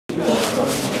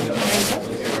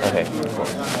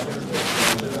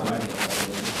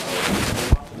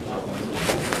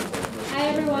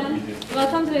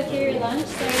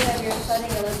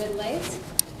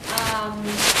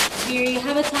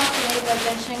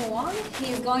Junxing Wang.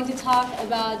 He's going to talk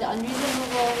about the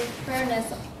unreasonable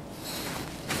fairness of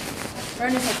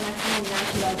maximum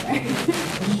Nash welfare.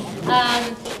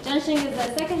 Junxing is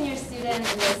a second-year student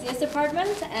in the CS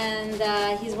department, and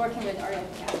he's working with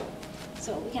RFCAP.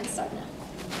 So we can start now.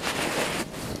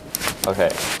 Okay.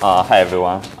 Hi,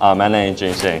 everyone. My name is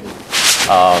Junxing.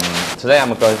 Today,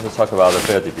 I'm going to talk about the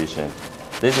field division.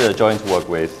 This is a joint work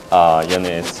with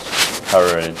Yanis,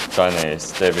 Harry,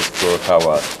 Jonas, David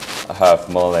Furukawa, Haf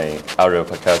Molin, Ariel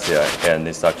Pacasia, and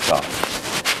Nisakta.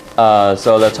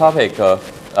 So the topic of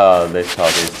this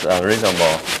talk is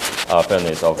unreasonable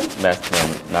fairness of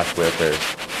maximum Nash welfare.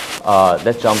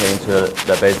 Let's jump into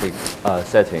the basic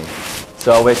setting.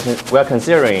 So we're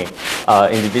considering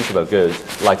indivisible goods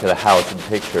like the house, the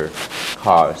picture,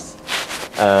 cars.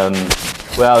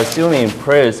 We are assuming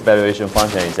Prayer's valuation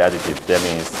function is additive. That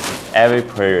means every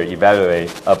prayer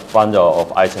evaluates a bundle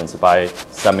of items by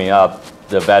summing up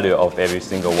the value of every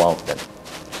single one of them.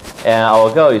 And our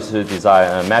goal is to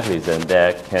design a mechanism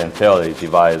that can fairly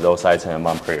divide those items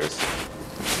among prayers.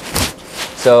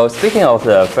 So speaking of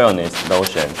the fairness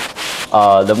notion,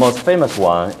 the most famous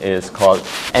one is called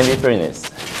envy fairness.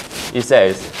 It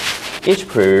says each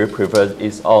prayer prefers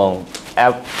its own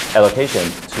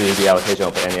allocation to the allocation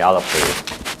of any other prayer.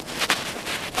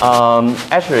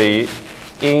 Actually,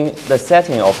 in the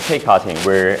setting of cake cutting,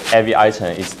 where every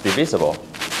item is divisible,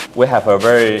 we have a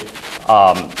very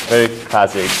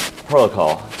classic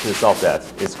protocol to solve that.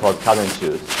 It's called cut and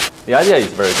choose. The idea is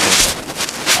very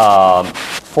simple.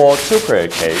 For two-prayer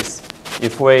case,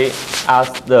 if we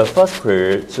ask the first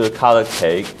prayer to cut a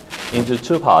cake into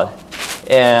two parts,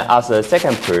 and ask the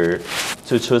second prayer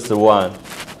to choose the one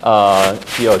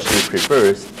he or she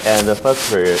prefers, and the first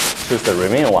prayer choose the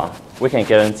remaining one, we can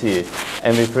guarantee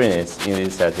envy fairness in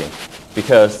this setting.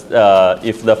 Because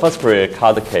if the first prayer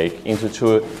cut the cake into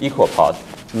two equal parts,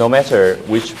 no matter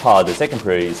which part the second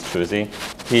prayer is choosing,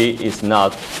 he is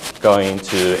not going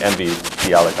to envy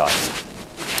the other guy.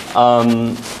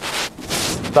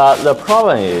 But the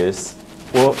problem is,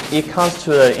 when it comes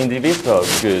to the indivisible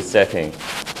good setting,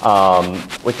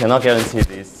 we cannot guarantee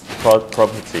this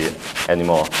property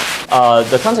anymore.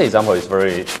 The counter example is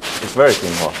very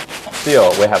simple.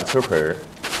 Still, we have two prayer,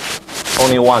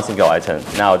 only one single item.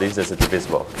 Now this is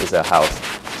divisible. It's a house.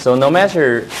 So no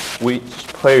matter which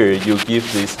player you give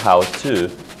this house to,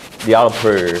 the other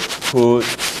player who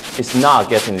is not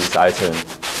getting this item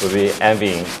will be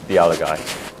envying the other guy.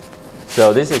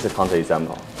 So this is a counter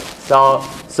example. So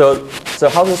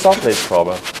how to solve this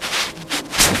problem?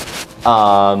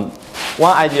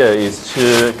 One idea is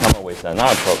to come up with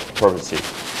another property.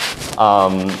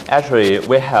 Actually,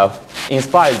 we have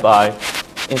inspired by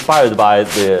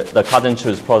the cut and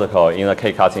choose protocol in the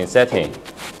cake cutting setting.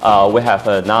 We have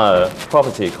another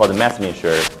property called mass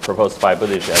measure proposed by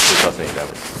British at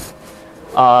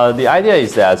 2011. The idea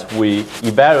is that we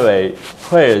evaluate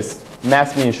players'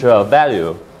 mass measure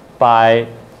value by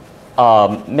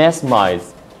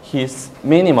maximize his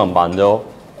minimum bundle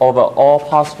over all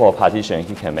possible partitions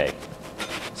he can make.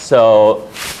 So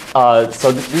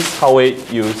this is how we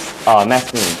use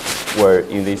mass min word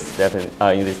in this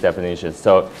definition.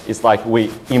 So it's like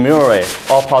we enumerate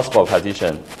all possible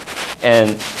partitions,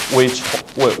 and we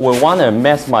want to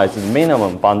maximize the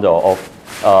minimum bundle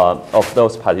of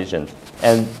those partitions.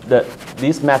 And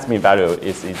this mass min value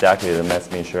is exactly the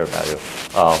mass min share value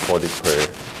for this prayer.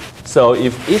 So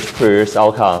if each prayer's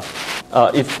outcome,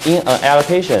 if in an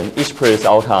allocation, each prayer's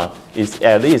outcome is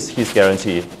at least his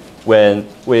guarantee, when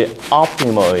we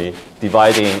optimally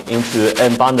dividing into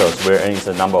n bundles, where n is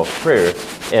the number of prayers,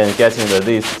 and getting the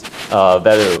least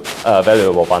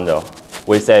valuable bundle,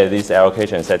 we say this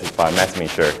allocation satisfies mass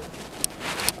measure.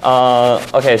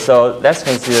 Okay, so let's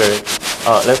consider.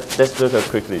 Let's look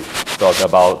quickly talk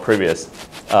about previous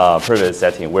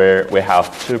setting where we have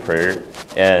two prayers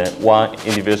and one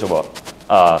indivisible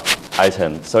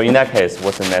item. So in that case,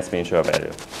 what's the mass measure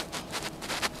value?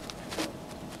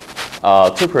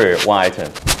 Two prayer, one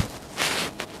item.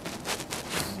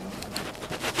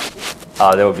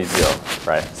 There will be 0,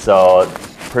 right? So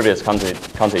previous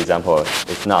counter example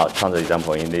is not counter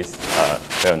example in this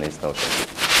fairness notion.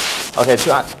 Okay,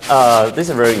 this is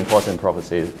a very important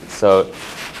property. So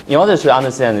in order to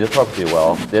understand this property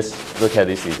well, let's look at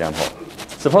this example.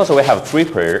 Suppose we have 3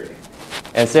 prayer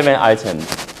and 7 items.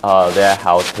 Their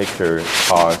house, picture,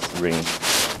 cars, rings.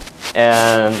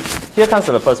 And here comes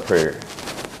the first prayer.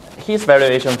 His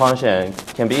valuation function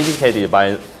can be indicated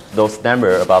by those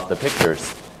numbers above the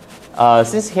pictures.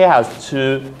 Since he has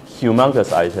 2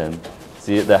 humongous items,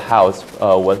 see the house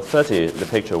was 30, the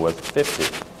picture was 50.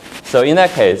 So in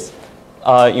that case,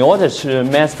 in order to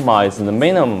maximize the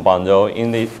minimum bundle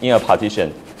in a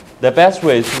partition, the best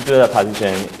way to do the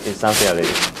partition is something like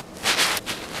this.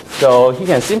 So he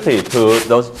can simply put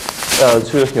those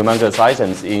two humongous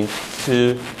items in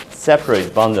two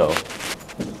separate bundles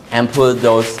and put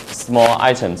those small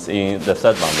items in the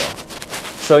third bundle.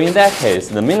 So in that case,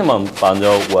 the minimum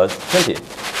bundle was 20.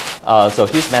 So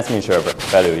his mass miniature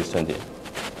value is 20.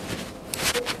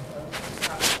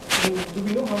 Do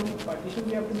we know how many partitions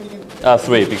we have to make in?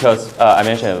 3, because I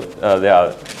mentioned there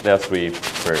are 3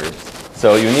 pairs.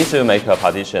 So you need to make a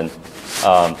partition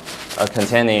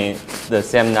containing the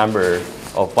same number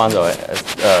of bundles as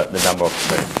the number of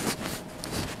pairs.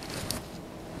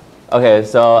 Okay,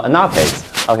 so another case.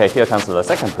 Okay, here comes the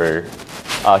second pair.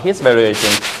 His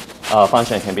valuation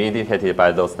function can be indicated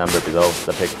by those numbers below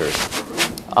the pictures.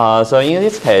 So in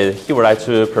this case, he would like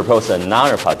to propose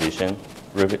another partition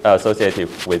associated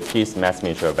with his mass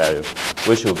miniature value,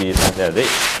 which will be something like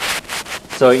this.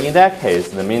 So in that case,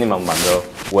 the minimum bundle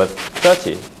was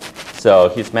 30. So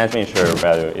his mass miniature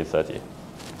value is 30.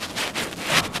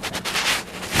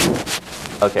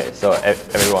 Okay, so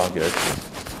everyone good.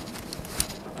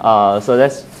 So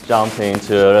let's jump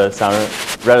into some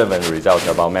relevant results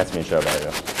about mass miniature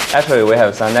value. Actually, we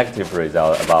have some negative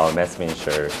results about mass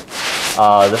miniature.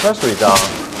 The first result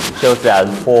shows that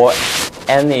for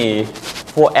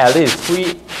at least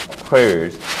 3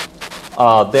 pairs,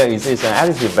 there exists an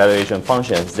additive valuation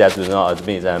functions that do not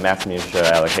admit a mass miniature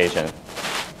allocation.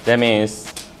 That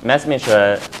means mass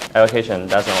miniature allocation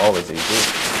doesn't always exist.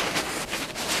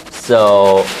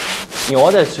 So in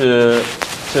order to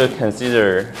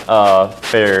consider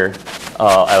fair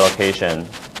allocation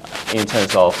in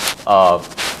terms of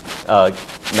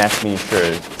mass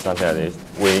miniature, something like this,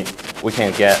 we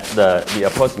can get the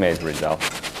approximate result.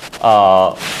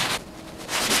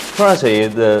 Currently,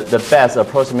 the best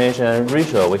approximation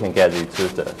ratio we can get is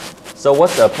 2/3. So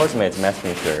what's the approximate mass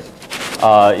miniature?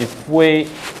 If we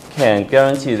can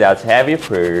guarantee that every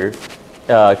pair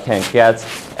can get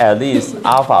at least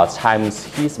alpha times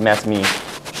his mass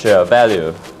miniature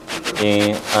value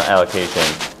in an allocation,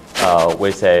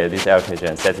 we say this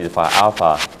allocation satisfies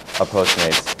alpha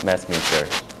approximates mass miniature.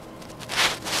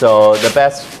 So the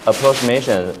best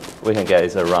approximation we can get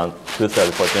is around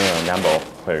 2/3 for general number of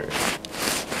pairs.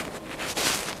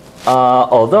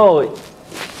 Although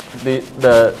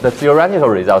the theoretical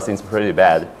result seems pretty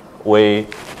bad, we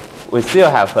still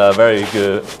have a very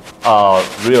good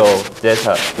real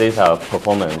data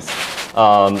performance.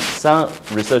 Some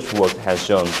research work has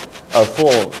shown a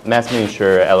full mass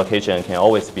miniature allocation can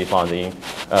always be found in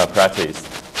practice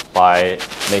by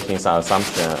making some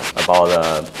assumption about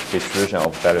the distribution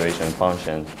of valuation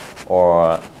function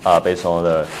or based on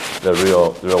the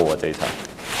real world data.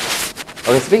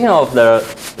 Okay, speaking of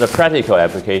the practical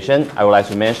application, I would like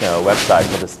to mention a website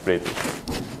called Split.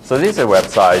 So this is a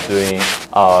website doing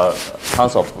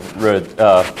tons of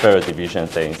fair division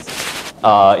things.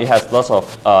 It has lots of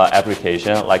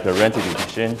applications like the rent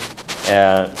division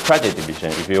and credit division.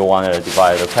 If you want to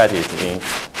divide the credit in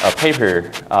a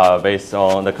paper based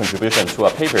on the contribution to a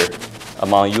paper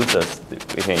among users,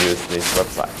 we can use this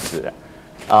website to do that.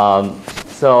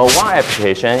 So one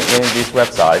application in this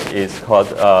website is called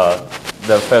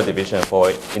the fair division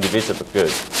for indivisible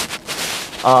goods.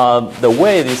 The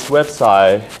way this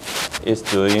website is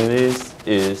doing this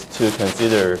is to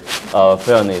consider a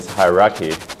fairness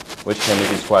hierarchy, which can be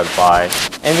described by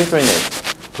ambiguousness,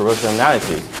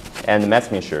 proportionality, and mass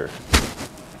miniature.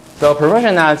 So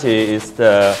proportionality is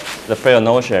the fair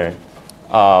notion.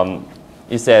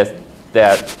 It says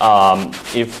that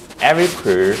if every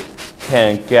pair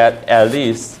can get at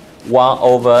least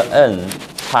 1/n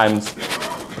times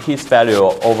his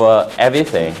value over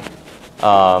everything,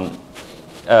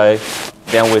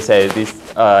 then we say this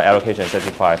allocation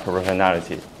satisfies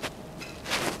proportionality.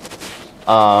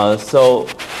 So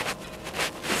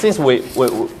since we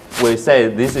say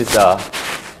this is a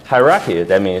hierarchy,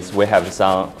 that means we have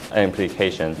some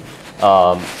implication.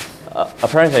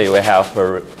 Apparently, we have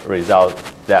a result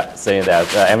that saying that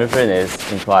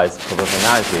ambiguousness implies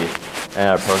proportionality,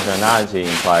 and proportionality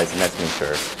implies mass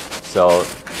miniature. So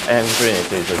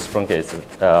ambiguousness is the strongest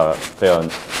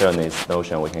fairness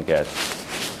notion we can get.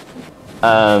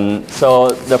 So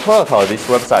the protocol this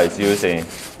website is using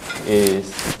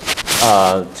is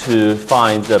to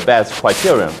find the best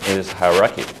criterion in this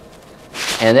hierarchy.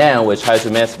 And then we try to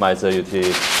maximize the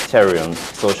utilitarian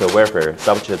social welfare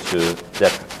subject to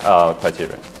that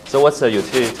criterion. So what's the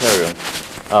utilitarian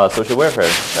social welfare?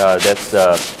 That's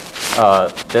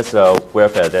the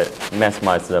welfare that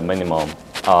maximizes the minimum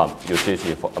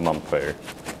utility among players.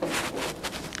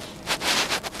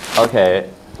 Okay.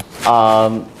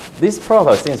 this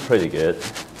protocol seems pretty good.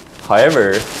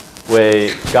 However,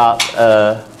 we got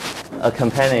a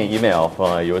companion email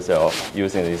from a user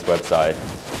using this website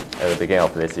at the beginning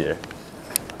of this year.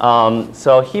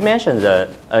 So he mentioned an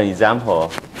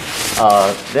example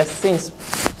that seems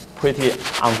pretty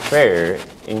unfair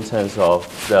in terms of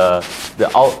the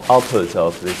output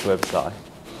of this website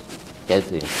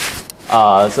getting.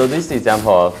 So this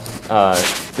example,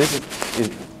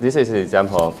 this is an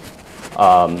example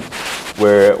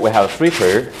where we have 3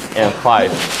 pair and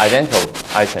 5 identical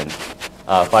items,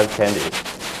 5 candies.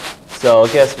 So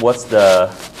guess what's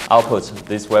the output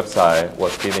this website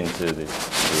was giving to this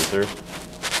user?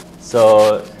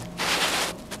 So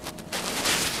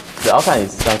the outcome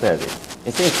is something like this.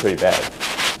 It seems pretty bad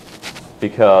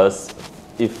because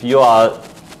if you are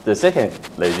the second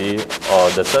lady or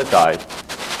the third guy,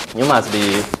 you must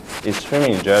be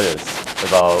extremely jealous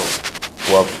about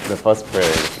what the first player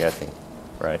is getting,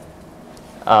 right?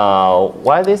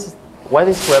 Why this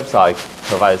website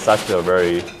provides such a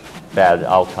very bad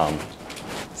outcome?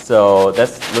 So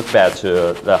let's look back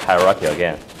to the hierarchy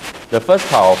again. The first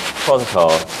part of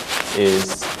protocol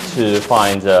is to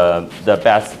find the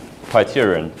best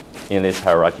criterion in this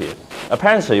hierarchy.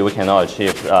 Apparently, we cannot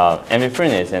achieve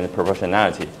ambiguity and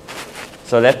proportionality.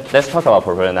 So let's talk about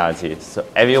proportionality. So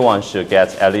everyone should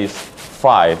get at least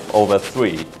 5 over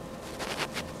 3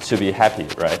 to be happy,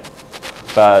 right?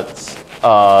 But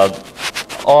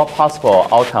all possible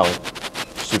outcomes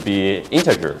should be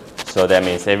integer. So that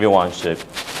means everyone should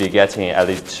be getting at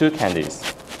least 2 candies.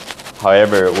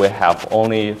 However, we have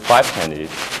only 5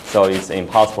 candies, so it's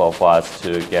impossible for us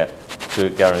to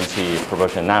guarantee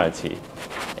proportionality.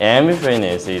 And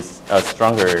ambiguous is a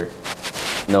stronger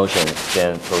notion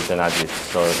than proportionality,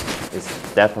 so it's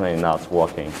definitely not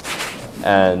working.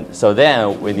 And so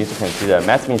then we need to consider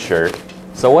mass mixture.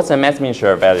 So what's the mass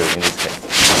mixture value in this case?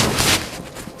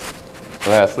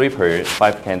 We have 3 per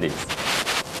 5 candies.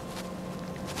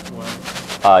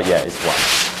 1. Yeah, it's 1.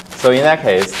 So in that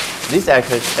case, this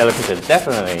allocation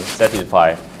definitely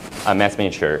satisfies a mass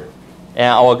mixture. And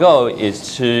our goal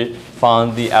is to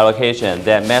find the allocation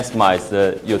that maximizes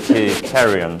the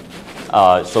utilitarian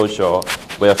social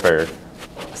welfare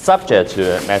subject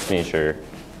to mass mixture.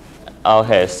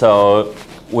 Okay, so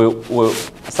we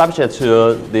subject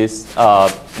to this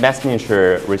mass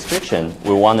mixture restriction,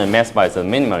 we want to maximize the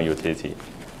minimum utility.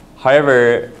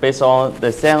 However, based on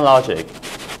the same logic,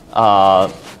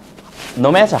 no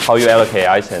matter how you allocate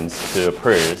items to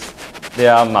pairs,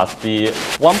 there must be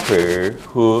 1 pair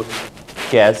who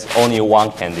gets only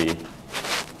 1 candy,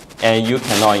 and you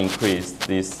cannot increase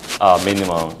this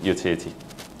minimum utility.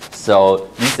 So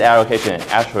this allocation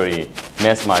actually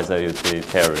maximizes the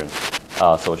utilitarian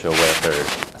social welfare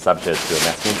subject to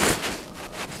mass mixture.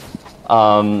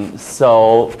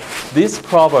 So this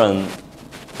problem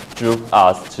drew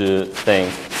us to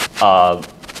think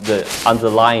the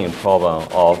underlying problem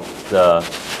of the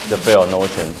failed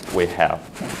notion we have.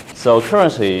 So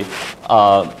currently,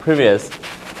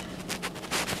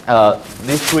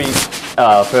 these 3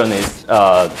 fairness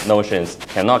notions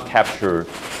cannot capture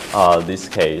this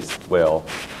case well.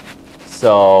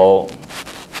 So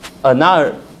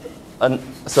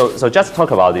so just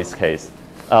talk about this case.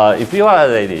 If you are a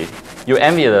lady, you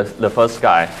envy the first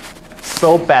guy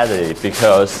so badly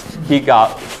because he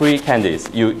got 3 candies,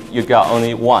 you got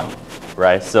only 1,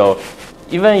 right? So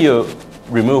even you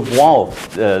remove one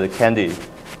of the candy,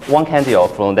 1 candy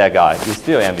from that guy, you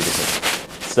still envy him.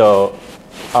 So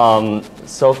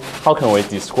so how can we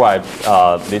describe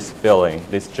this feeling,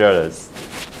 this jealous?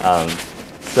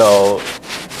 So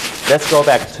let's go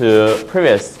back to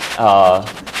previous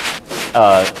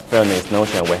fairness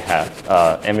notion we have,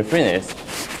 ambiguous.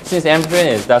 Since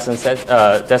ambiguous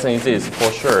doesn't exist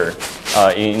for sure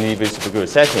in indivisible group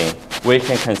setting, we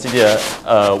can consider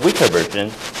a weaker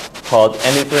version called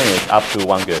ambiguous up to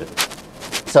 1 good.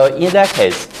 So in that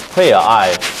case, player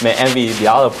I may envy the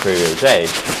other player J,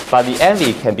 but the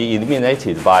envy can be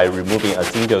eliminated by removing a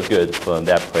single good from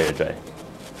that player J.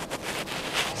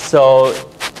 So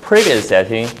previous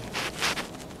setting,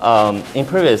 in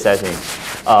previous setting,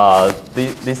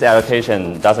 this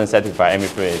allocation doesn't satisfy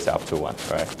ambiguous up to 1,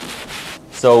 right?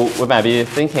 So we might be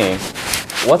thinking,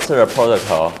 what's the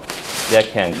protocol that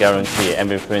can guarantee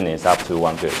ambiguous up to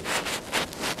 1 good?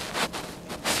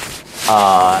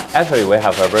 Actually, we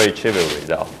have a very trivial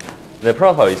result. The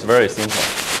protocol is very simple.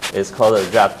 It's called the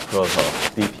RAT protocol,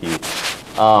 DP.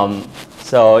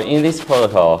 So in this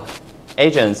protocol,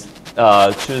 agents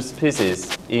choose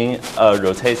pieces in a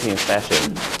rotating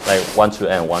fashion, like 1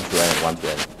 to n, 1 to n, 1 to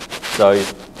n.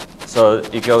 So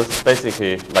it goes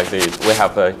basically like this. We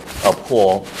have a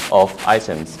pool of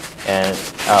items, and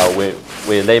we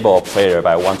we label a player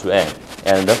by 1 to n,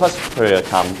 and the first player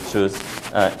choose,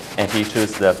 and he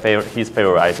chooses his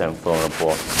favorite item from the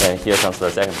pool, and here comes the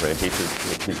second player, he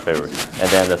chooses his favorite, and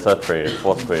then the third player,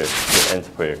 fourth player, the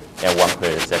nth player, and one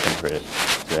player, second player,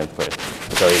 the nth player.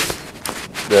 So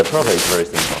the protocol is very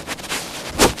simple.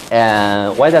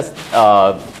 And why does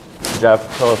Java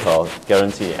protocol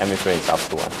guarantee every frame is up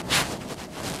to 1?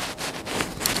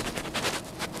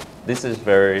 This is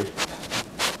very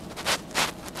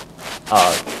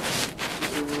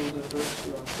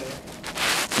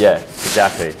yeah,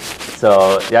 exactly.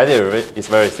 So the idea is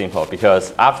very simple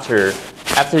because after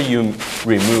you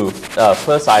remove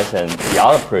first item the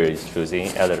other player is choosing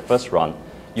at the first round,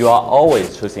 you are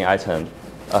always choosing item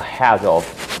ahead of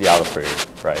the other player,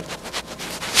 right?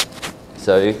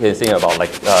 So you can think about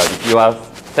like if you are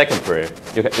second player,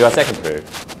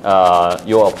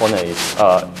 your opponent is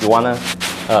you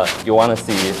wanna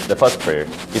see the first player.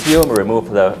 If you remove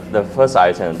the first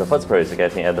item, the first player is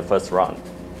getting at the first round,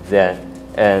 then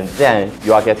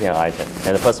you are getting an item,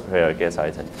 and the first player gets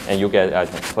item, and you get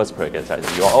item, first player gets item.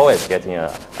 You are always getting an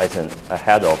item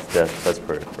ahead of the first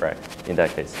player, right? In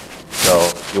that case,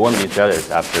 so you won't be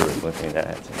jealous after removing that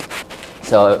item.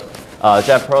 So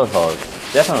Java protocol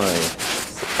definitely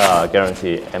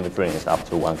guarantee every frame is up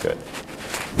to 1 good.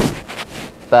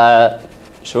 But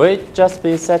should we just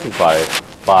be satisfied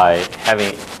by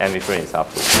having every frame is up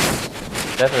to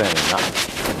 1? Definitely not.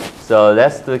 So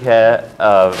let's look at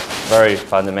a very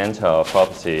fundamental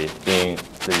property in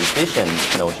the efficient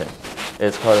notion.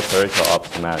 It's called Pareto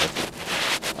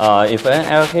optimality. If an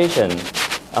allocation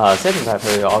satisfies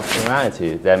Pareto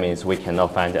optimality, that means we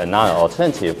cannot find another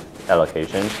alternative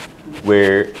allocation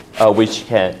which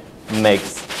can make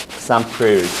some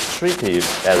pairs strictly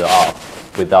better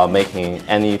off without making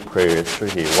any pairs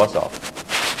strictly worse off.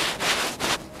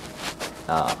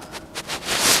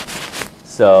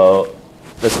 So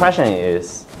the question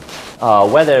is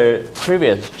whether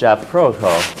previous Java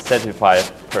protocol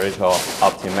satisfies Pareto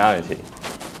optimality.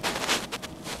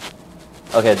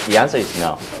 Okay, the answer is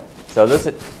no. So let's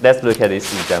look at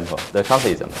this example, the counter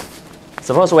example.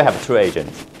 Suppose we have 2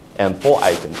 agents and 4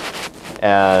 items,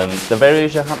 and the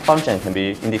variation function can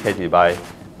be indicated by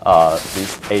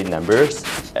these 8 numbers,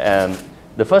 and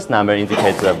the first number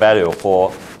indicates the value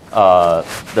for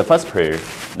the first player.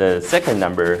 The second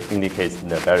number indicates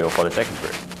the value for the second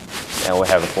player. And we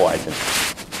have 4 items.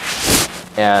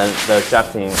 And the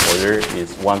drafting order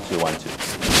is 1, 2, 1, 2.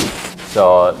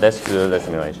 So let's do the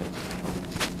simulation.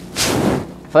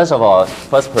 First of all,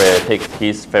 first player takes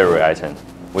his favorite item,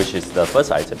 which is the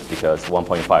first item, because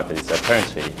 1.5 is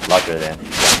apparently larger than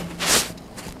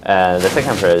 1. And the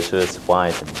second player chooses 1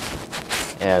 item.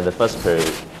 And the first player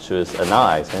chooses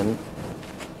another item.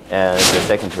 And the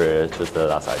second player chooses the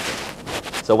last item.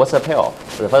 So what's the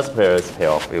payoff? The first player's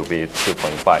payoff will be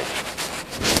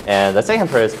 2.5. And the second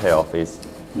player's payoff is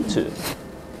 2.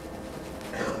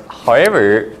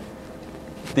 However,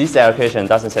 this allocation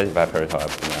doesn't satisfy Pareto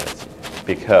optimality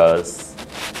because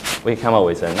we come up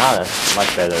with another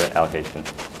much better allocation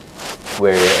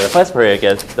where the first player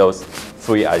gets those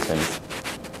 3 items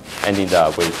ending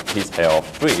up with his payoff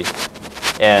 3,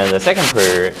 and the second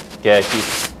player gets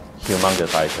his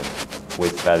humongous item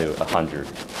with value 100.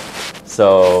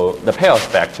 So the payoff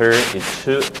factor is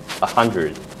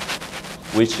 100,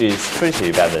 which is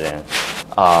pretty better than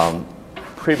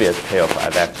previous payoff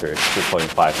vector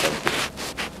 2.5.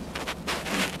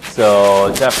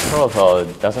 So Java protocol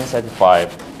doesn't satisfy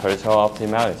Pareto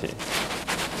optimality.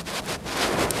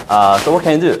 So what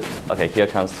can you do? Okay, here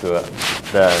comes to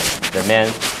the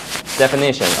main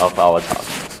definition of our talk,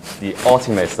 the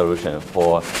ultimate solution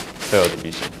for failed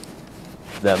division,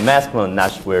 the maximum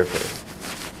Nash welfare.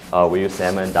 We use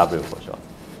MNW for short.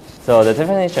 So the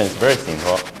definition is very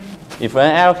simple. If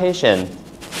an allocation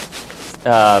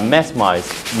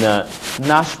maximizes the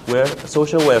Nash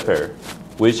social welfare,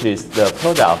 which is the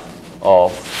product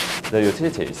of the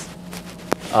utilities,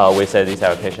 we say this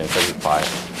allocation satisfies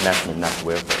maximum Nash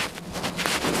welfare.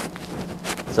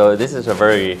 So this is a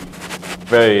very,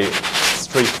 very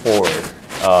straightforward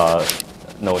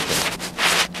notion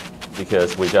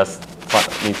because we just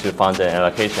need to find an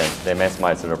allocation that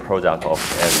maximizes the product of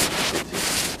every utility,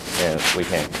 and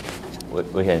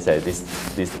we can say this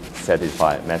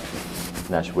satisfies maximum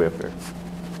Nash welfare.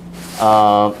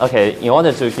 Okay, in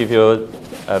order to give you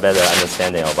a better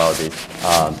understanding about this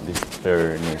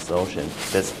fairness solution,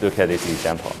 let's look at this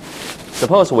example.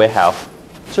 Suppose we have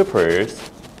 2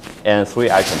 players and 3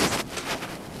 items,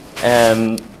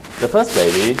 and the first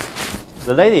lady,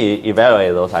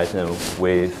 evaluates those items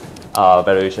with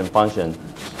valuation function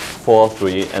 4,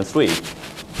 3, and 3.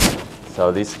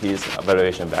 So this is a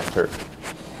valuation vector.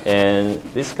 And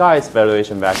this guy's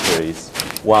valuation vector is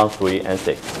 1, 3, and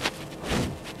 6.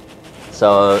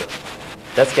 So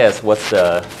let's guess what's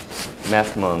the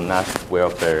maximum Nash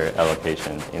welfare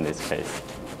allocation in this case.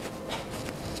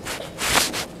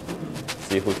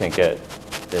 See who can get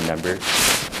the number.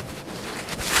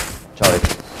 Charlie.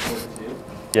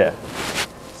 42. Yeah.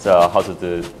 So how to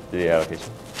do the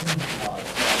allocation?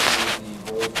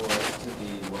 The Rolls Royce to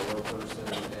the lower person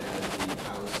and the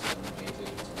house and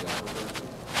painting to the upper person.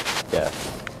 Yeah,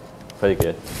 pretty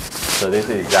good. So this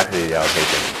is exactly the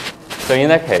allocation. So in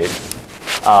that case,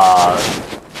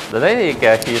 the lady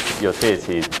get his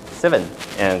utility 7,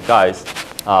 and guys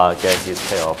get his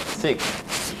payoff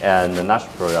 6, and the Nash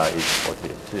product is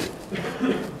 42.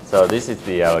 So this is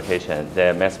the allocation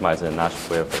that maximizes the Nash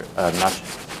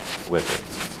welfare.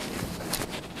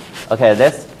 Okay,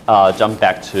 let's jump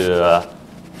back to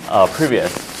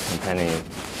previous companion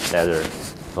letter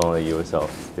from the use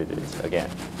of students again.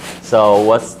 So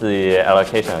what's the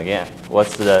allocation again?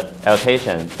 What's the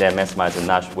allocation that maximizes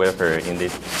Nash welfare in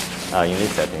this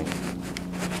setting?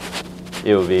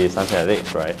 It will be something like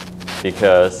this, right?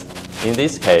 Because in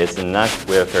this case, the Nash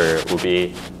welfare will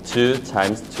be 2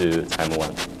 times 2 times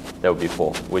 1. That would be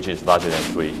 4, which is larger than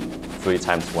 3. 3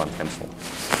 times 1 times 4.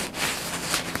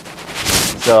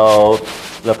 So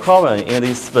the problem in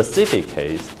this specific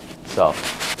case, so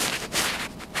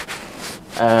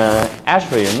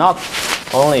actually not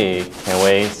only can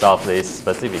we solve this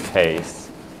specific case,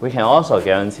 we can also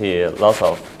guarantee lots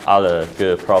of other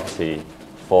good property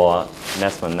for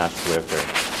maximum Nash welfare.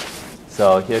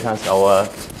 So here comes our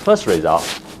first result.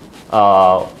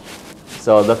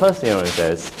 So the first theorem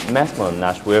says maximum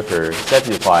Nash welfare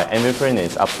satisfies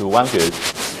ambiguous up to 1 good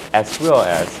as well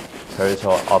as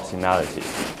territorial optimality.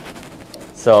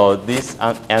 So this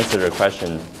answers the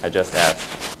question I just asked,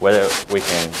 whether we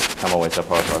can come up with a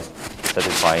protocol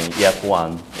satisfying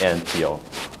EF1 and PO.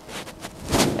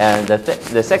 And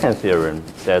the second theorem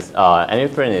says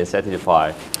ambiguous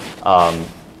satisfies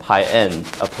pi n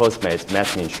approximate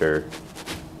mass mixture,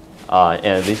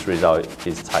 and this result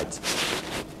is tight.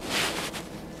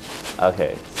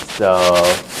 Okay, so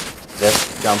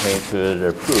let's jump into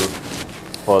the proof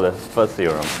for the first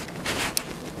theorem.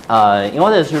 In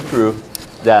order to prove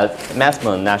that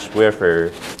maximum Nash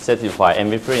welfare satisfies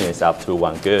ambiguous up to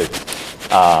 1 good,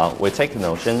 we take the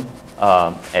notion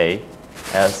A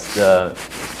as the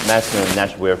maximum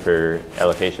Nash welfare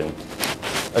allocation.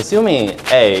 Assuming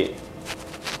A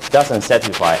doesn't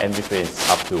satisfy ambiguous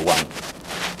up to 1,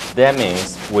 that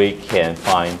means we can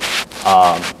find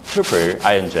triple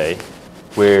INJ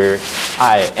where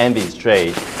I and B is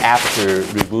J after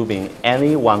removing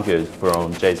any 1 good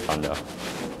from J's bundle,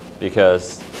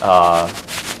 because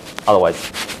otherwise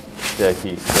there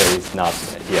is not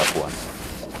EF1.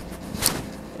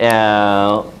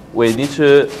 And we need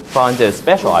to find a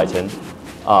special item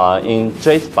in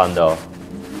J's bundle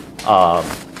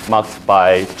marked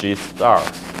by G star,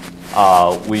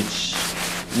 which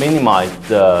minimize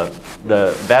the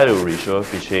value ratio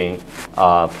between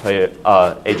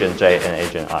agent J and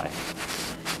agent I.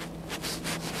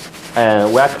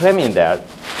 And we are claiming that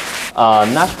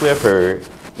Nash welfare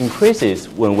increases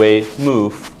when we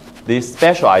move this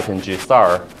special item G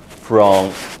star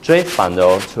from J's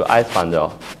bundle to I's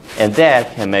bundle, and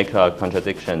that can make a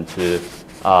contradiction to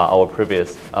our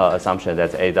previous assumption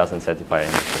that A doesn't satisfy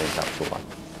any range up to 1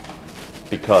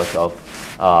 because of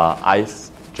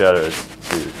I's jealous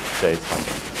to J's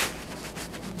bundle.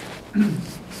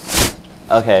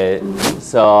 Okay,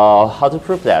 so how to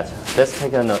prove that? Let's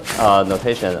take a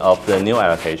notation of the new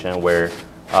allocation where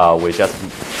we just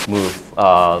move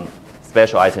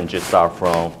special item G star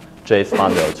from J's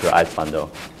bundle to I's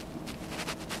bundle.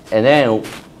 And then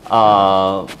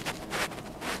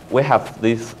we have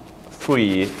these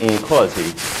 3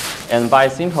 inequalities. And by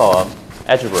simple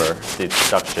algebra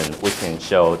deduction, we can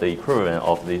show the equivalent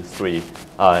of these 3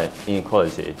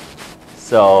 inequalities.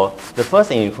 So the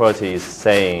first inequality is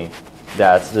saying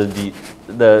that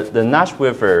the Nash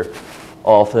welfare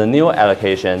of the new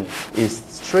allocation is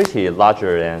strictly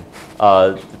larger than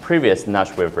the previous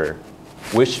Nash welfare,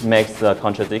 which makes the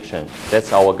contradiction.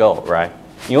 That's our goal, right?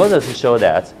 In order to show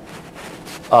that,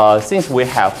 since we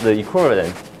have the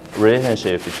equivalent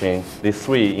relationship between these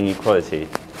 3 inequalities,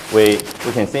 we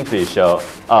can simply show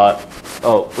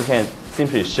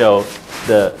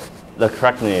the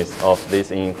correctness of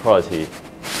this inequality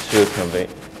to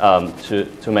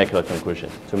make the conclusion,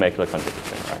 to make the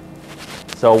contradiction, right?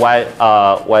 So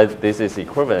why this is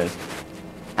equivalent?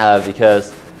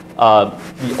 Because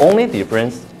the only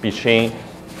difference between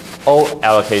old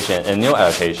allocation and new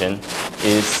allocation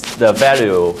is the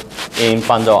value in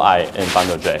bundle I and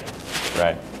bundle J,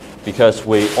 right? because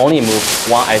we only move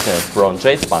one item from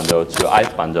jth bundle to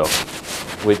ith bundle.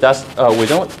 We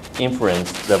don't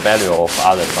influence the value of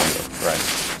other bundle, right?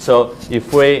 So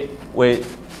if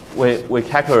we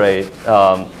calculate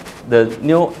the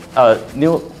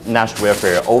new Nash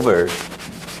welfare over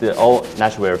the old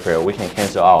Nash welfare, we can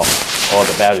cancel out all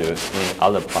the values in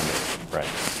other bundles, right?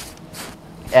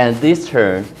 And this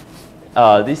term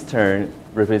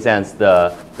represents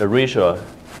the ratio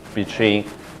between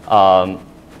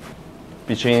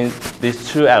these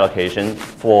two allocations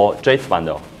for jth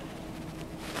bundle.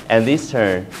 And this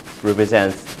term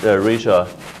represents the ratio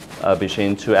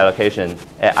between two allocations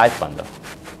at ith bundle.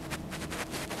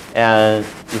 And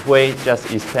if we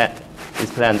just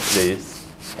expand this,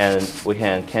 and we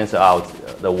can cancel out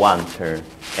the one term,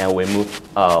 and we move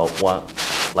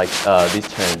this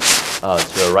term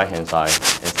to the right-hand side,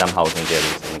 and somehow we can get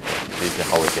this inequality. This is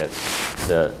how we get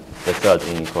the third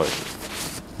inequality.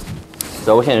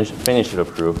 So we can finish the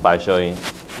proof by showing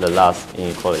the last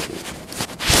inequality.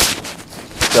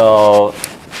 So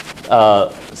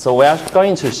we are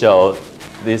going to show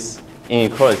this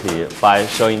inequality by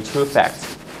showing two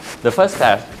facts. The first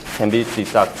fact can be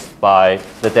deducted by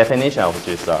the definition of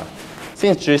G star.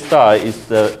 Since G star is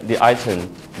the item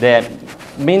that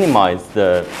minimizes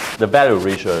the value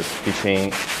ratio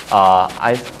between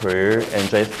I squared and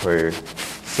J squared,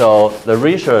 so the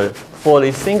ratio for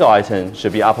this single item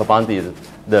should be upper bounded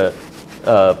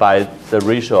by the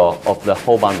ratio of the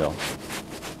whole bundle.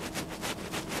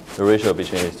 The ratio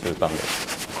between these two bundles.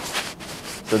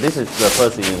 So this is the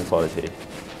first inequality.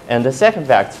 And the second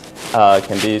fact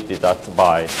can be deducted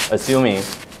by assuming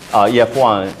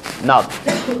EF1 not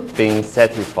being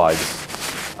satisfied.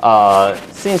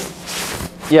 Since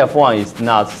EF1 is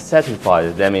not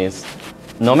satisfied, that means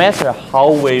no matter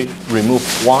how we remove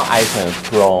one item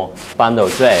from bundle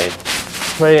J,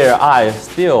 player I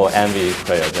still envy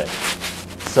player J.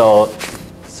 So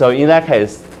in that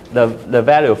case, the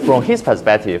value from his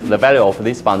perspective, the value of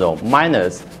this bundle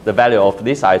minus the value of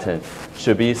this item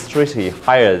should be strictly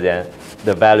higher than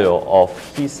the value of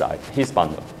his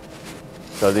bundle.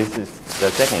 So this is the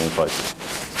second inequality.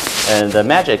 And the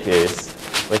magic is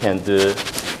we can do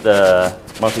the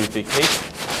multiplication,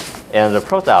 and the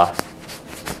product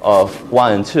of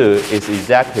 1 and 2 is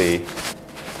exactly,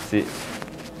 see,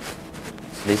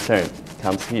 this term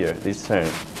comes here, this term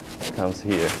comes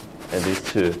here, and these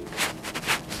two,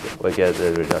 we get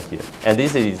the result here. And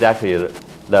this is exactly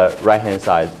the right-hand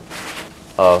side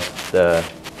of the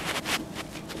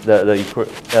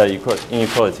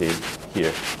inequality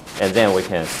here. And then we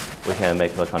can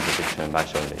make the contradiction by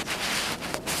showing this.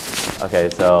 Okay,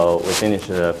 so we finished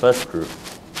the first proof.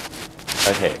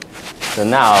 Okay, so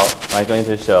now I'm going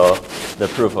to show the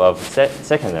proof of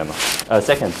second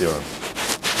theorem.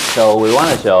 So we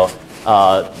want to show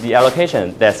the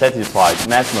allocation that satisfies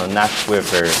maximum Nash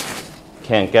welfare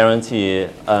can guarantee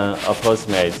an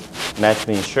approximate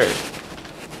maximum share.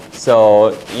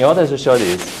 So in order to show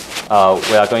this,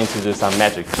 we are going to do some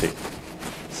magic trick.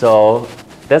 So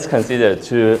let's consider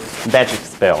two magic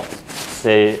spells.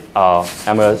 Say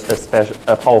I'm a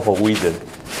powerful wizard.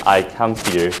 I come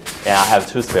here and I have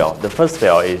two spells. The first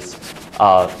spell is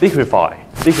liquefy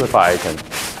item.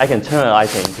 I can turn an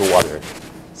item into water.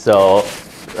 So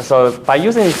by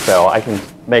using this spell, I can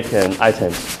make an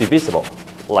item divisible.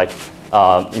 Like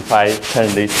if I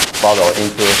turn this bottle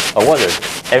into a water,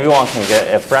 everyone can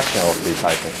get a fraction of this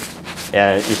item.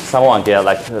 And if someone get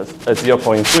like a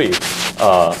 0.3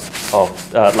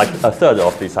 like a third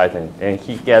of this item, and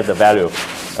he gets the value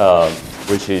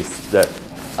which is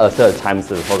a third times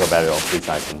the total value of this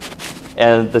item.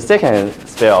 And the second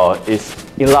spell is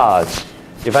enlarge.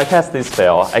 If I cast this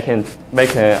spell, I can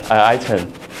make an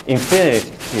item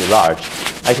infinitely large.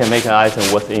 I can make an item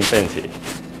worth infinity.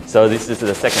 So this is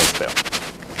the second spell.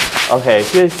 Okay,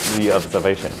 here's the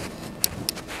observation.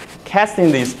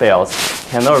 Casting these spells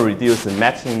cannot reduce the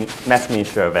maximum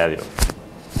share value.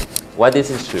 Why this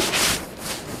is true?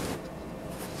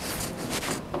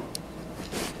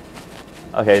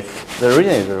 Okay, the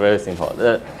reason is very simple.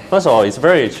 First of all, it's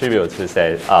very trivial to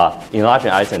say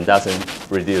enlarging item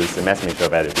doesn't reduce the maximum share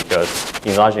value because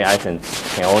enlarging item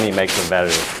can only make the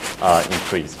value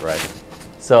increase, right?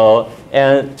 So,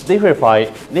 and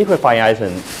liquefying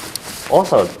item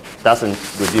also doesn't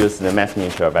reduce the maximum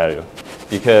share value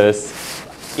because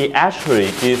it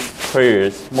actually gives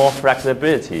players more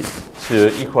flexibility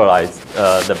to equalize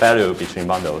the value between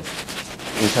bundles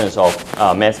in terms of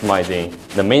maximizing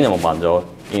the minimum bundle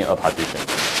in a partition.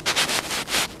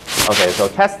 Okay, so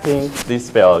casting this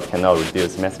spell cannot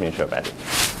reduce maximum share value.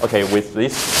 Okay, with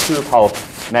these two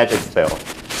powerful magic spells,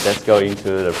 let's go into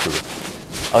the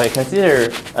proof. Okay,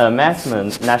 consider a maximum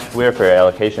Nash welfare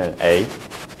allocation A,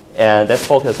 and let's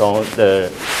focus on the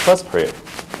first period.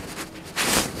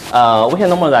 We can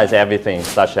normalize everything,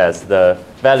 such as the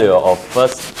value of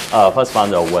first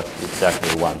bundle was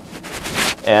exactly 1.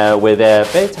 And with the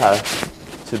beta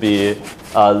to be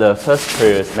the first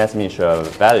period's mass miniature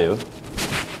value,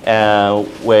 and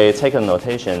we take a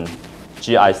notation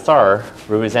GI star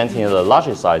representing the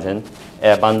largest item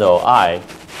at bundle I,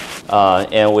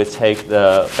 and we take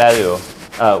the value,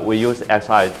 we use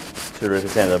xi to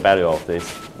represent the value of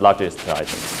this largest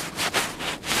item.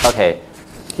 Okay,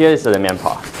 here is the main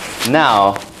part.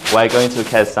 Now, we're going to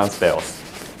cast some spells.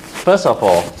 First of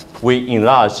all, we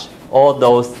enlarge all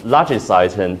those largest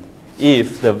items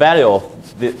if the value of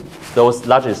those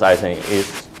largest items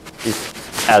is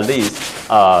at least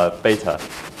beta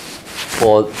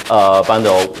for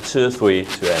bundle 2, 3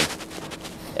 to n.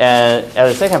 And at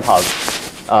the second part,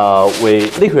 we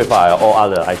liquefy all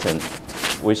other items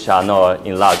which are not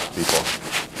enlarged before.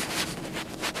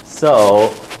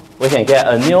 So we can get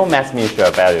a new mass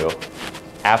miniature value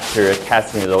after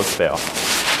casting those spells.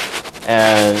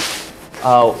 And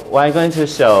we're going to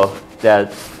show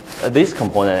that this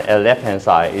component at the left-hand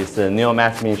side is the new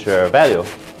mass miniature value,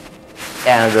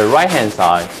 and the right-hand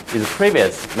side is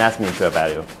previous mass miniature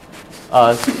value.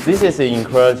 This is the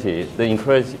inequality. The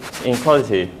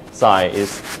inequality sign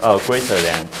is greater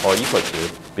than or equal to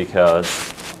because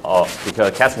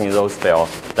casting those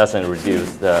spells doesn't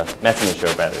reduce the mass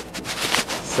miniature value.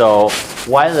 So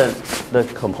why the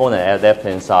component at the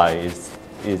left-hand side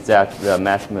is that the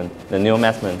new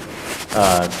mass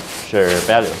miniature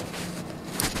value?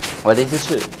 Well, this is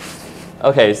true.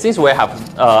 Okay, since we have,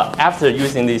 after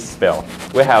using this spell,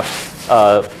 we have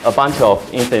a bunch of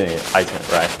infinite items,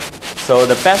 right? So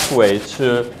the best way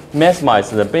to maximize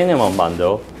the minimum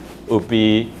bundle would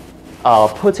be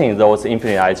putting those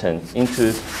infinite items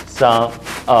into some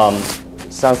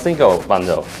single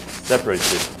bundle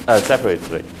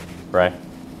separately, right?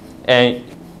 And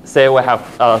say we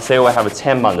have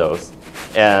 10 bundles,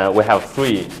 and we have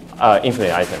 3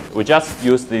 infinite items. We just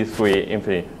use these 3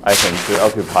 infinite items to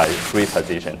occupy 3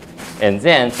 positions. And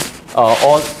then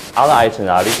all other items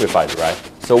are liquefied, right?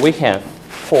 So we can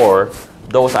pour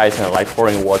those items like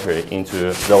pouring water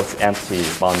into those empty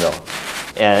bundles.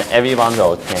 And every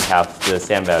bundle can have the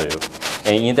same value.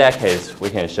 And in that case, we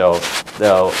can show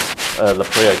the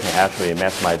player can actually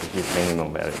maximize his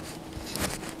minimum value.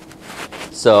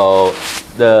 So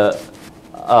the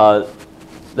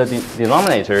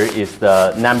denominator is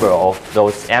the number of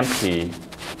those empty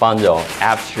bundles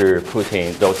after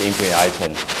putting those infinite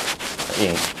items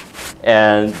in.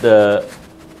 And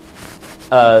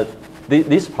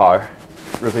this part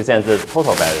represents the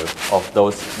total value of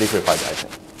those liquefied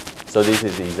items. So this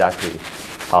is exactly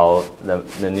how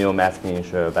the new mass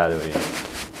miniature value is.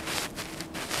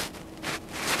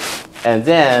 And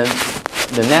then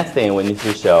the next thing we need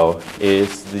to show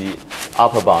is the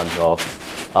upper bound of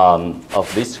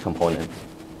this component.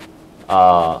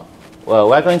 Well,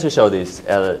 we're going to show this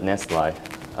at the next slide.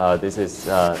 This is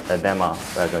a demo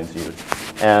we're going to use.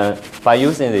 And by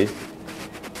using this,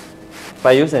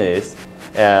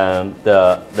 and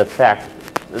the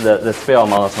spell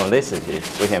monotonicity,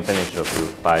 we can finish the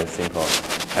proof by simple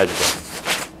algebra.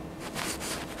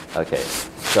 Okay,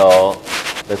 so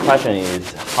the question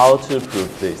is how to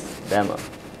prove this lemma.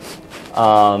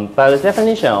 By the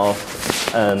definition of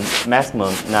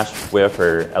maximum Nash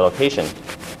welfare allocation,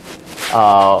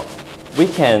 we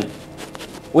can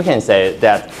say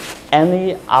that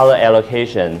any other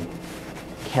allocation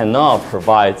cannot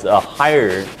provide a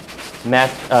higher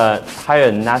Nash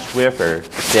welfare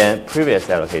than previous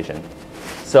allocation.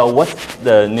 So what's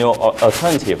the new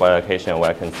alternative allocation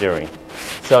we're considering?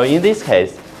 So in this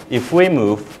case, if we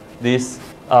move this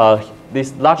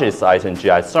largest item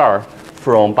GI star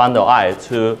from bundle I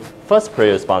to first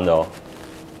previous bundle,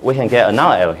 we can get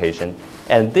another allocation.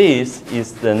 And this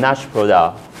is the Nash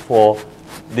product for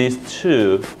these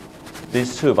two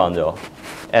bundles.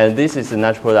 And this is the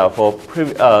Nash product for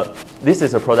this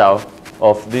is a product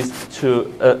of these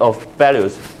two of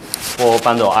values for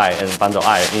bundle I and bundle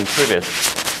I in previous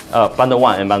bundle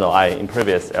 1 and bundle I in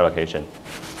previous allocation.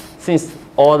 Since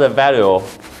all the value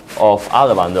of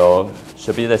other bundle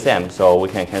should be the same, so we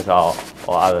can cancel out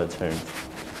all other terms.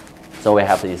 So we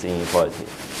have this inequality,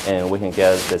 and we can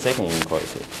get the second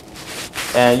inequality.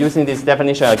 And using this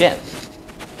definition again,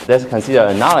 let's consider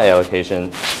another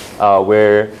allocation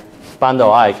where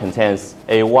bundle I contains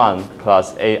A1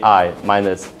 plus AI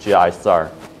minus GI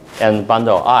star, and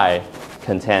bundle I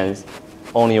contains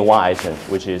only one item,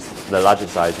 which is the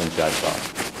largest item GI star.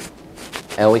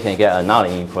 And we can get another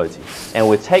inequality. And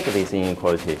we take this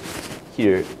inequality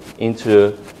here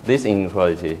into this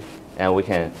inequality, and we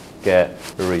can get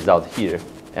the result here.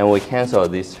 And we cancel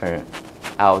this term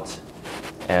out,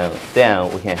 and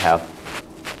then we can have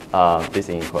this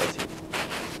inequality,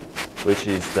 which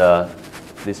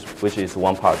is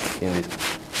one part in this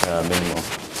minimal.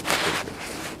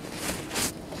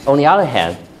 On the other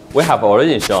hand, we have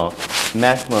already shown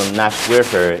maximum Nash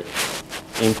wafer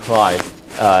implies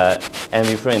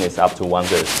NV freeness up to 1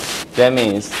 good. That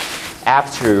means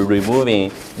after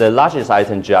removing the largest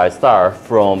item GI star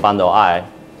from bundle I,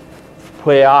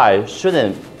 pre I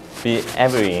shouldn't be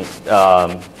entering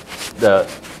the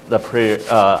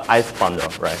ith bundle,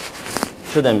 right?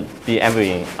 Shouldn't be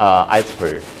entering ith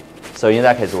period. So in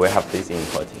that case, we have this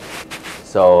inequality.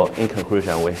 So in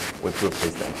conclusion, we prove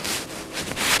this thing.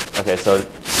 Okay, so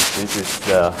this is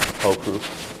the whole proof.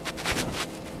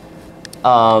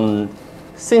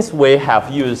 Since we have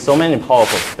used so many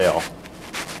powerful spells,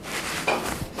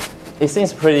 it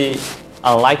seems pretty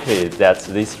unlikely that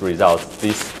this result,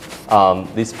 this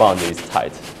bond is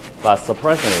tight. But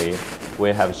surprisingly,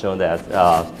 we have shown that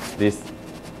this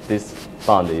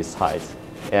bond is tight,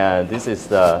 and this is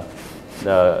the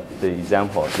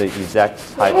example, the exact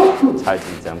tight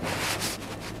example,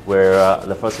 where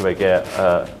the first we get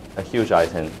a huge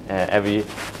item, and every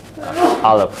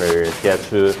other player get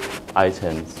 2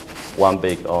 items, one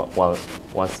big or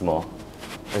one small.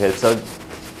 Okay, so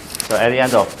at the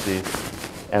end of this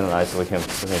analysis, we can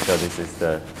show this is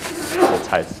the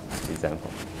tight example.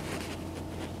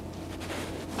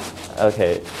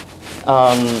 Okay,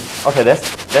 okay,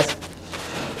 let's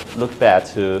look back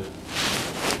to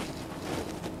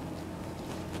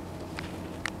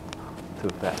too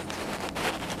fast.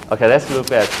 Okay, let's look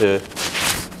back to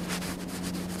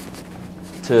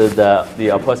the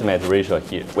approximate ratio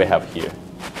here we have here.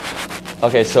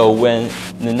 Okay, so when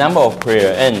the number of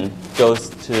player n goes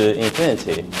to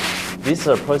infinity, this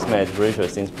approximate ratio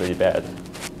seems pretty bad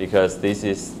because this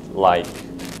is like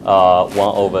 1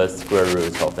 over square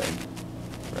root of n,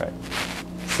 right?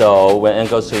 So when n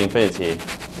goes to infinity,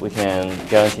 we can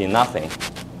guarantee nothing.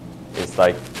 It's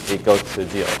like it goes to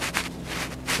 0.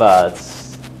 But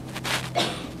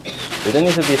we don't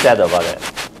need to be sad about it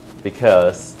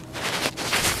because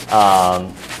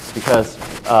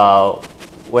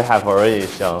we have already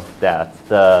shown that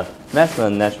the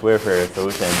maximum Nash wafer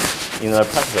solution in the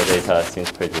practical data seems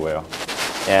pretty well.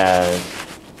 And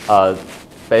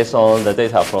based on the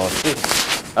data from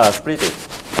split it,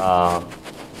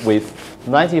 with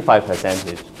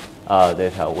 95%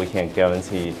 data, we can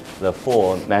guarantee the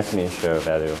full mass mean share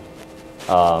value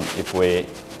if we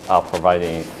are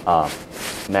providing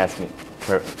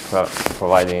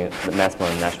providing the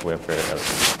maximum Nash wafer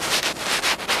element.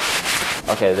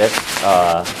 Okay, let's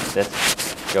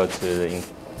go to the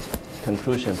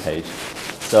conclusion page.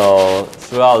 So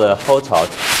throughout the whole talk,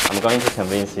 I'm going to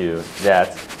convince you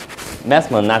that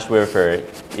maximum Nash wafer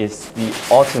is the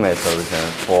ultimate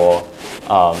solution for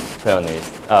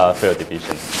field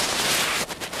division.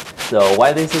 So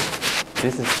why this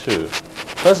is true?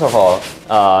 First of all,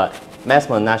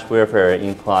 maximum Nash wafer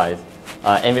implies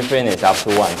NV freeness up to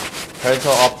 1,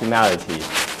 Pareto optimality,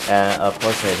 and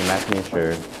approximate mass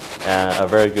mixture, and a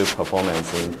very good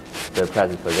performance in the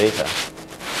practical data.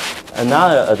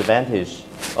 Another advantage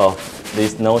of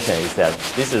this notion is that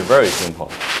this is very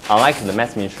simple. Unlike the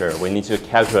mass mixture, we need to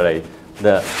calculate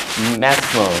the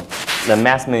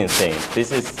mass mean thing.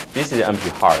 This is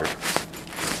NP hard.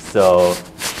 So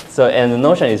and the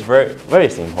notion is very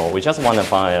simple. We just want to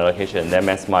find an allocation that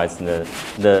maximizes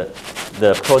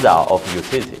the product of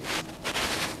utility.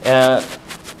 And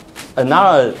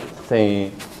another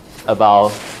thing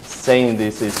about saying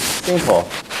this is simple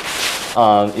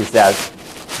is that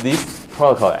this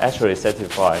protocol actually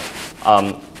satisfies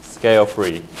scale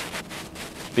free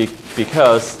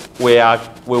because we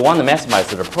want to maximize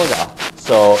the product,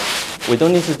 so we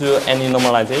don't need to do any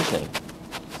normalization.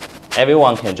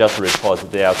 Everyone can just report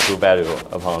their true value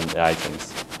upon the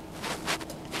items.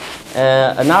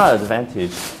 And another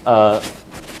advantage, a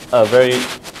very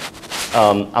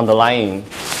underlying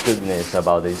goodness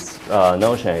about this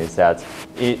notion is that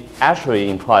it actually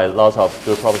implies lots of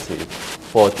good properties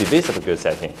for divisible good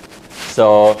setting.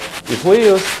 So if we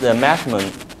use the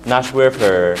maximum Nash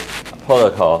wafer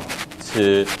protocol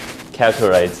to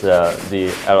calculate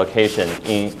the allocation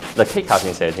in the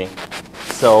K-cutting setting,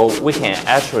 so we can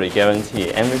actually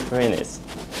guarantee NV freeness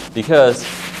because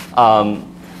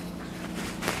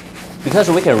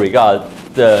we can regard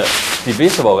the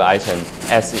divisible item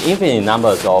as infinite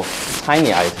numbers of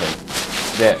tiny items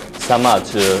that sum up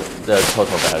to the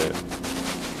total value.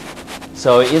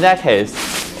 So in that case,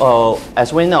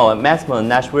 as we know, maximum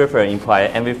Nash wafer implies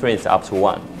NV freeness up to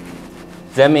 1.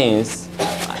 That means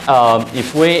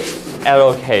if we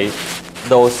allocate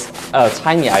those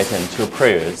tiny items to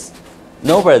prayers,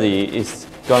 nobody is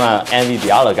gonna envy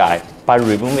the other guy by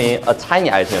removing a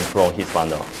tiny item from his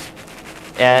bundle.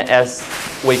 And as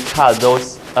we cut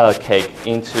those cake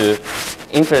into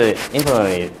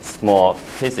infinitely small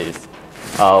pieces,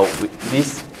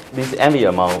 this envy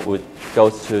amount would go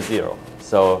to 0.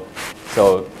 So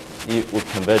it would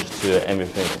converge to envy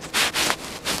infinity.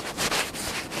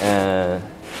 And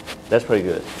that's pretty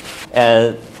good.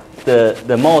 And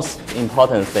the most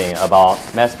important thing about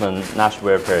Maxman-Nash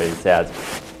wafer is that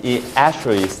it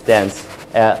actually stands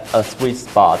at a sweet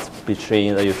spot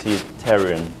between the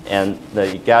utilitarian and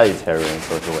the egalitarian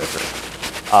social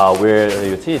wafer, where the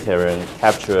utilitarian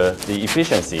captures the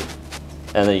efficiency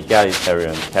and the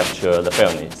egalitarian capture the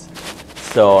fairness.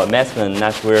 So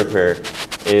Maxman-Nash wafer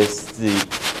is the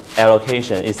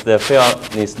allocation, is the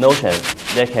fairness notion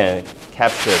that can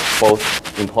capture both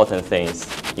important things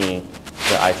in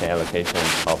the item allocation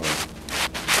problem.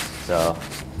 So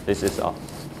this is all.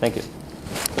 Thank you.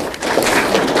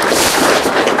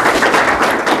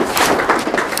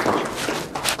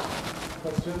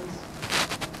 Questions?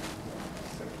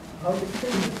 How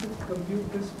difficult is it to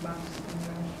compute this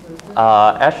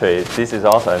Maxman-Nash? Actually, this is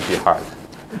also a bit hard.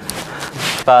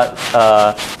 But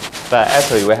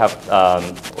actually, we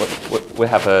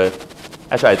have a.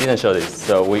 Actually, I didn't show this,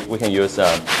 so we can use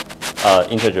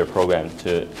integer program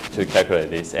to calculate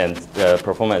this, and the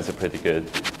performance is pretty good.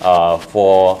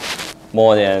 For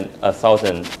more than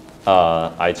 1,000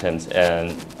 items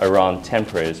and around 10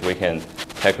 prayers, we can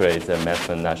calculate the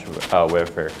Maxman-Nash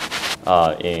wafer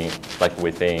in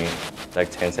within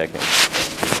 10 seconds.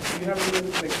 Do you have any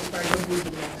like if I can do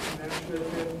the Maxman-Nash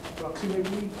wafer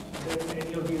approximately, then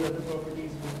any of these other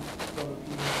properties will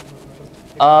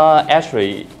probably.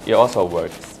 Actually, it also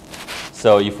works.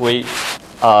 So if we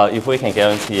can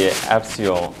guarantee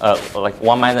epsilon, like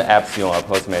 1 minus epsilon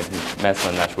approximate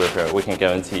Maxman-Nash wafer, we can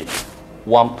guarantee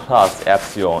 1 plus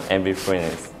epsilon envy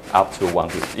freeness up to 1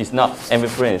 good. It's not envy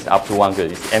freeness up to 1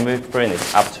 good. It's envy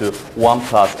freeness up to 1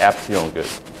 plus epsilon good.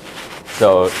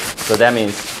 So that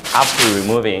means after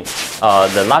removing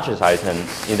the largest item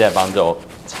in that bundle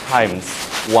times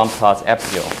 1 plus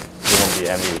epsilon, you won't be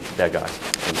envy that guy.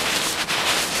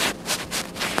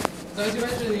 So as you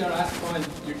mentioned in your last point,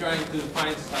 you're trying to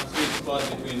find some sweet spot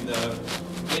between the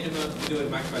minimum to do with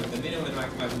maximizing the minimum and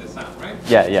maximizing the sum, right?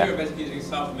 Yeah. You're basically using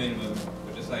sum minimum,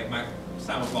 which is like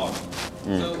sum of logs.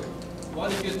 So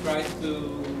what if you try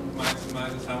to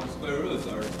maximize the sum of square roots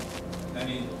or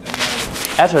any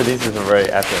other? Actually, this is a very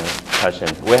excellent question.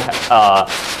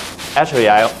 Actually,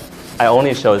 I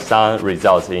only showed some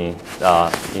results this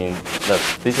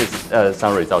is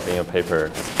some results in your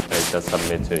paper. I just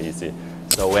submit to EC.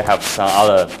 So we have some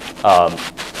other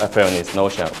fairness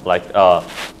notion, like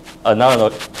another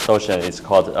notion is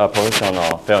called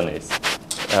proportional fairness.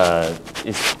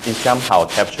 It somehow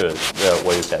captures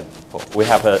what you said before. We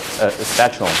have a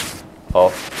spectrum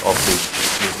of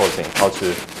this whole thing,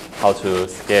 how to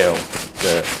scale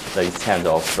the extent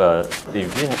of the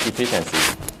efficiency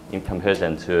in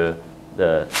comparison to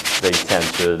the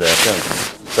extent to the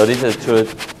fairness. So this is two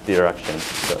directions.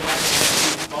 So.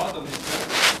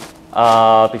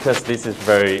 Because this is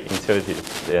very intuitive,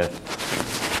 yeah.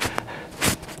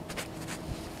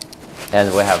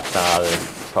 And we have some other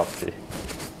property.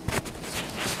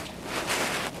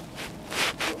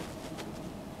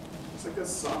 It's like a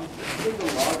sum. It's like the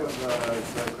log of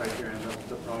the criterion,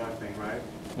 the product thing, right?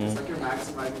 It's like you're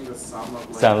maximizing the sum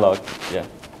of Sum log, yeah.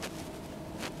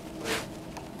 Like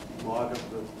log of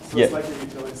the. So yeah. It's like your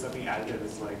utility something additive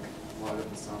is like log of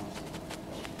the sum.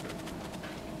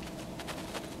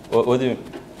 What do you?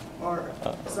 Or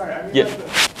sorry, I mean. Yeah.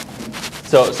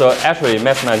 So actually,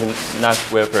 maximizing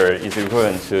Nash wafer is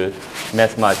equivalent to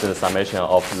maximizing the summation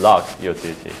of log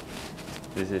utility.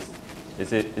 Is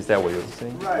that what you're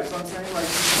saying? Right. So I'm saying like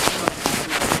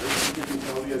you can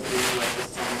utility as being like the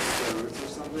sum of square roots or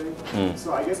something.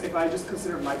 So I guess if I just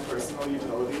consider my personal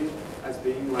utility as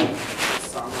being like the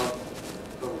sum of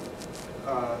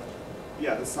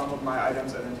the sum of my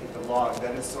items and then take the log,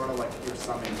 then it's sort of like you're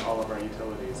summing all of our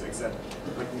utilities, except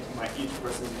like each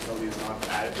person's utility is not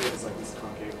additive, it's like this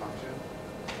concave function.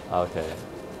 Okay.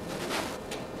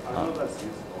 I don't know if that's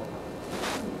useful.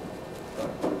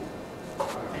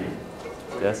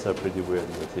 That's a pretty weird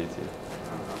utility.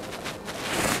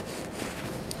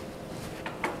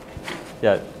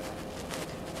 Yeah.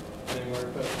 Any more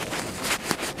questions?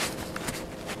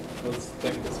 Let's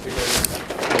take this figure.